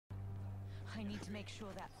I need to make sure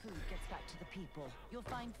that food gets back to the people. You'll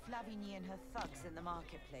find Flavigny and her thugs in the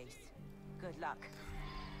marketplace. Good luck.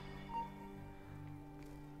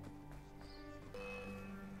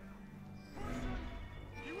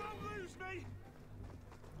 You won't lose me!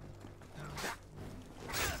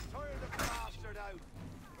 Tire the bastard out!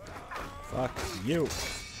 Fuck you.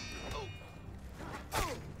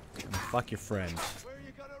 And fuck your friend. Where are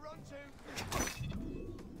you gonna run to?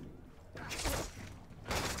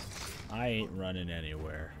 I ain't running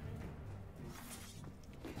anywhere.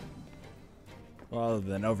 Well, other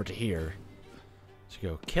than over to here to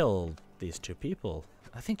go kill these two people.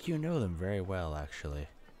 I think you know them very well, actually.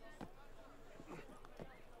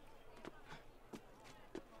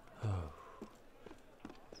 Oh.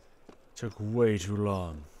 Took way too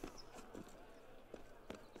long.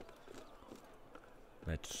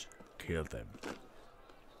 Let's kill them.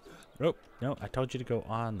 Oh, no, I told you to go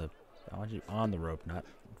on the... I want you on the rope, not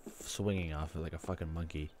swinging off it like a fucking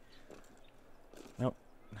monkey. Nope.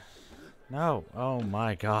 No. Oh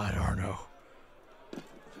my god, Arno.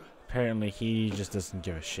 Apparently he just doesn't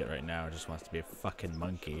give a shit right now. Just wants to be a fucking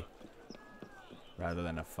monkey. Rather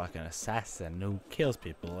than a fucking assassin who kills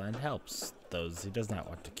people and helps those he does not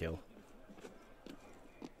want to kill.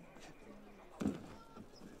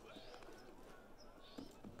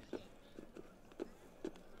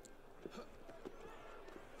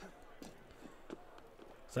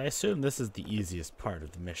 So I assume this is the easiest part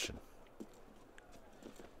of the mission.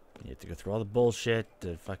 You have to go through all the bullshit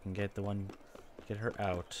to fucking get her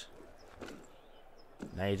out.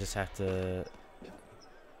 Now you just have to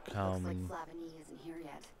come. Looks like Flavigny isn't here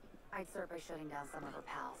yet. I'd start by shutting down some of her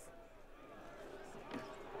pals.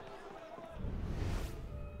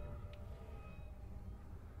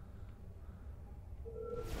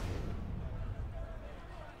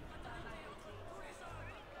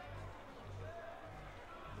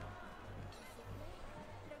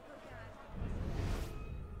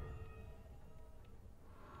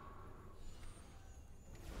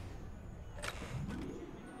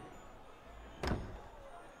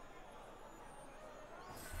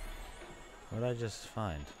 What did I just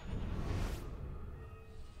find?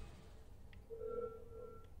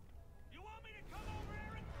 You want me to come over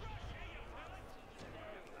here and crush you,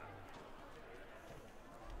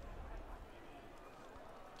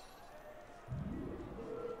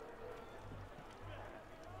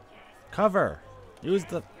 Cover! Use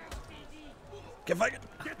the... Get fucking...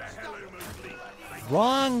 Get the hell out of me!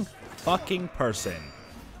 Wrong fucking person.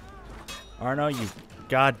 Arno, you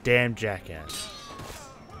goddamn jackass.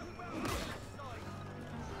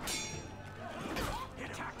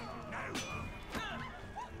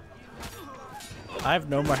 I have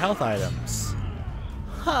no more health items.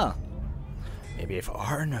 Huh. Maybe if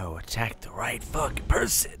Arno attacked the right fucking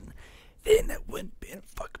person, then that wouldn't be a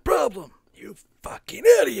fucking problem. You fucking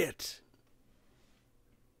idiot.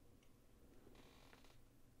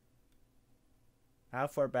 How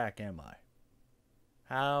far back am I?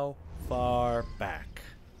 How far back?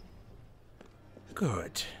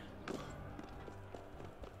 Good.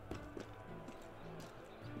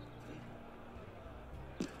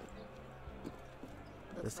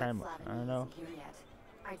 This time, I don't know.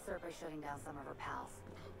 I'd start by shutting down some of her pals.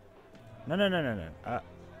 No.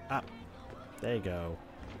 There you go.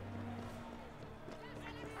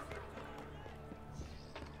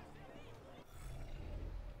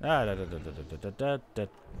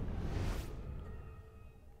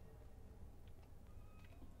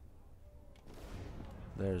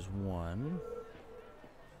 There's one.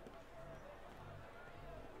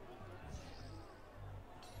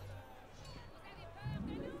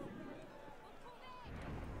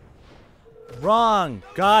 Wrong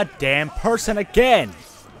goddamn person again.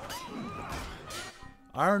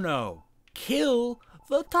 Arno, kill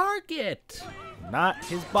the target, not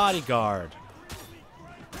his bodyguard.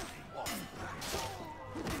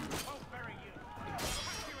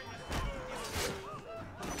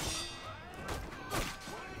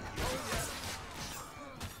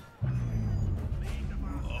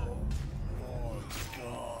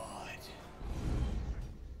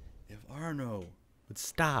 Arno would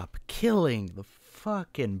stop killing the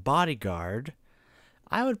fucking bodyguard,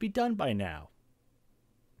 I would be done by now.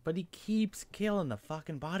 But he keeps killing the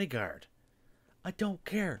fucking bodyguard. I don't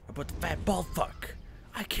care about the fat bald fuck.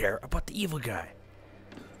 I care about the evil guy.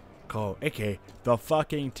 Call aka the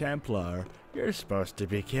fucking Templar you're supposed to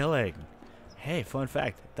be killing. Hey, fun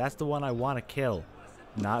fact, that's the one I want to kill.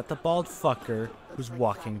 Not the bald fucker who's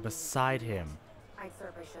walking beside him. I'd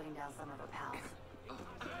start by shutting down some of her pals.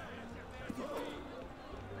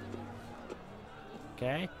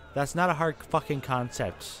 Okay? That's not a hard fucking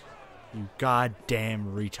concept. You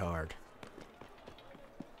goddamn retard.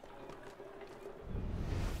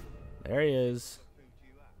 There he is.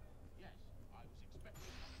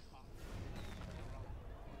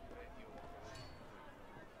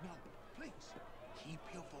 No, please, keep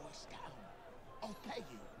your voice down. I'll pay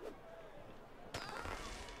you.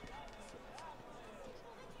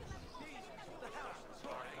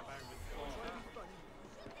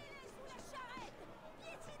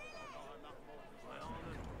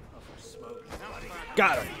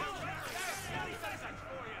 Got him.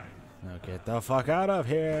 Now get the fuck out of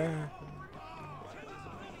here.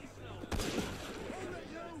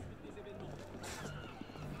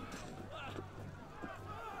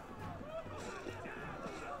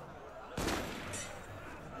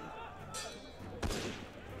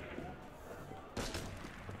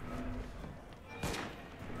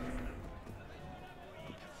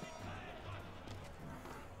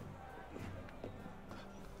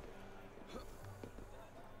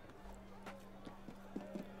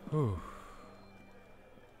 Whew.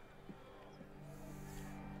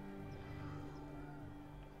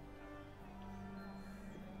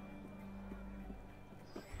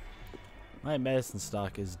 My medicine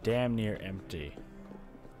stock is damn near empty.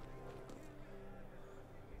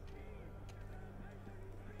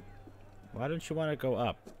 Why don't you want to go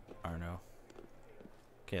up, Arno?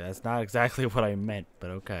 Okay, that's not exactly what I meant, but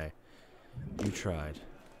okay. You tried.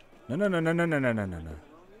 No, no, no, no, no, no, no, no, no, no.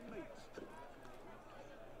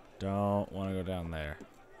 Don't want to go down there.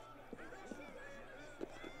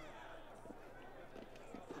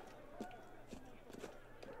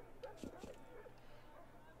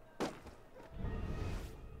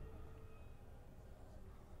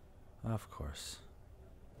 Of course.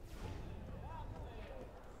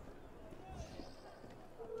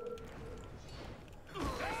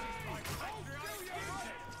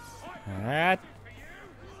 That.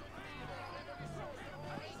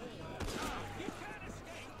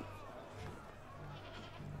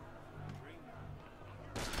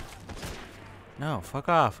 No, fuck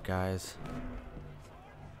off, guys.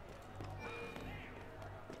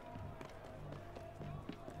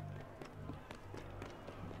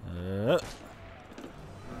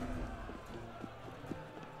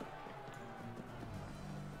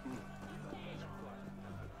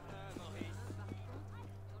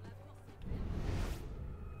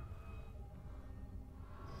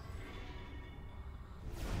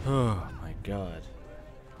 Oh my god.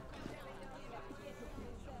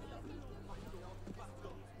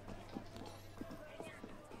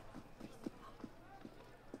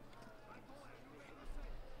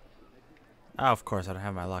 Oh, of course, I don't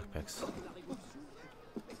have my lockpicks.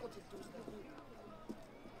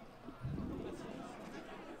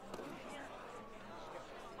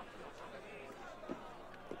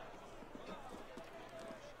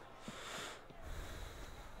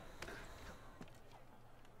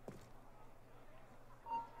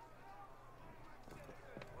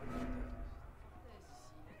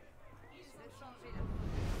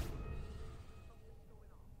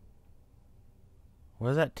 What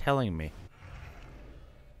is that telling me?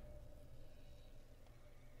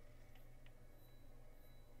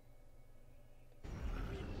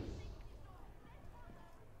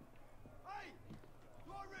 Hey!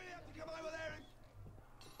 Do I really have to come over there and...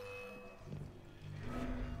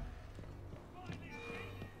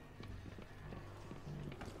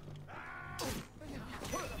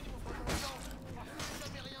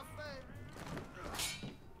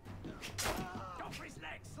 Go for his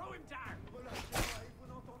legs, throw him down. Vous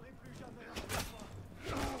n'entendrez plus jamais.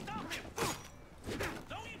 Stop him!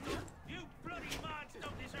 No, you don't. You bloody mods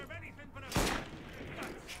don't deserve anything but a...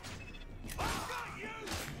 Got you!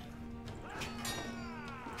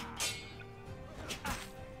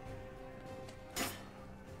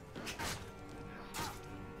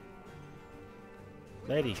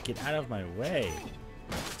 Lady, get out of my way.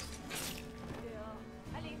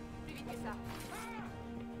 Allez, plus vite que ça.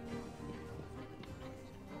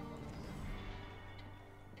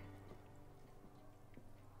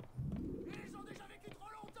 Ils ont déjà vécu trop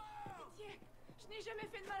longtemps! Pitié, je n'ai jamais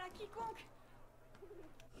fait de mal à quiconque.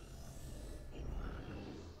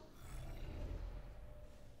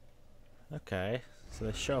 Okay, so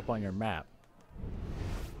they show up on your map.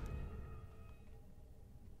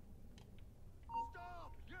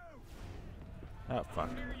 Stop! You! Oh, fuck.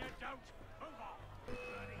 Here you don't. Move on.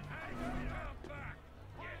 Bloody hang come back.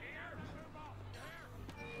 You hear? Move on. There.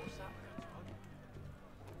 What's that?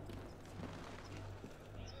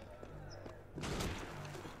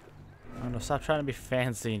 I don't know, stop trying to be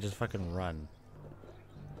fancy and just fucking run.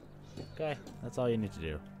 Okay, that's all you need to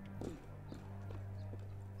do.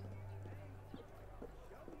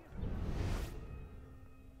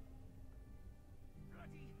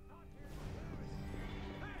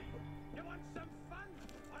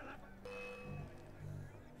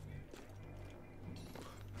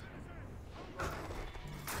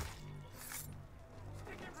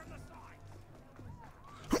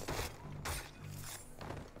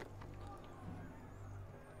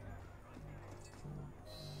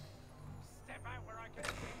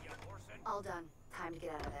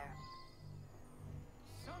 get out of there.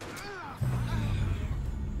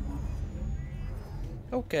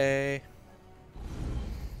 Okay.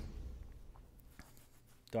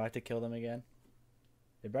 Do I have to kill them again?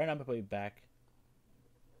 They better not put me back.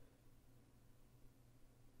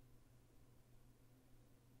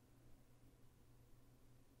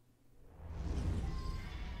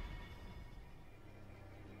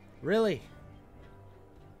 Really?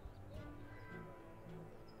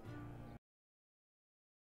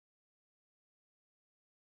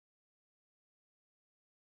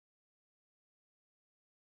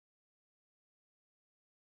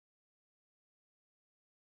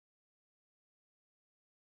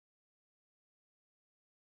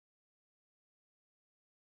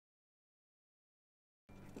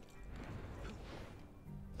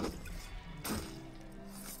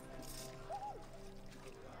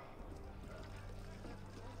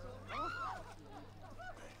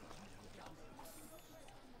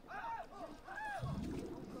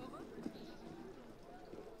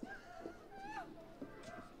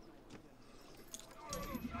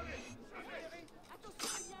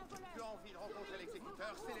 Tu as envie de rencontrer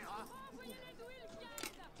l'exécuteur, scélérat?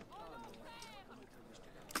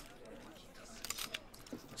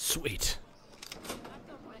 Sweet.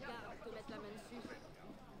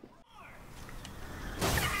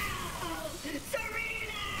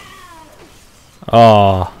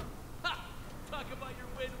 Oh.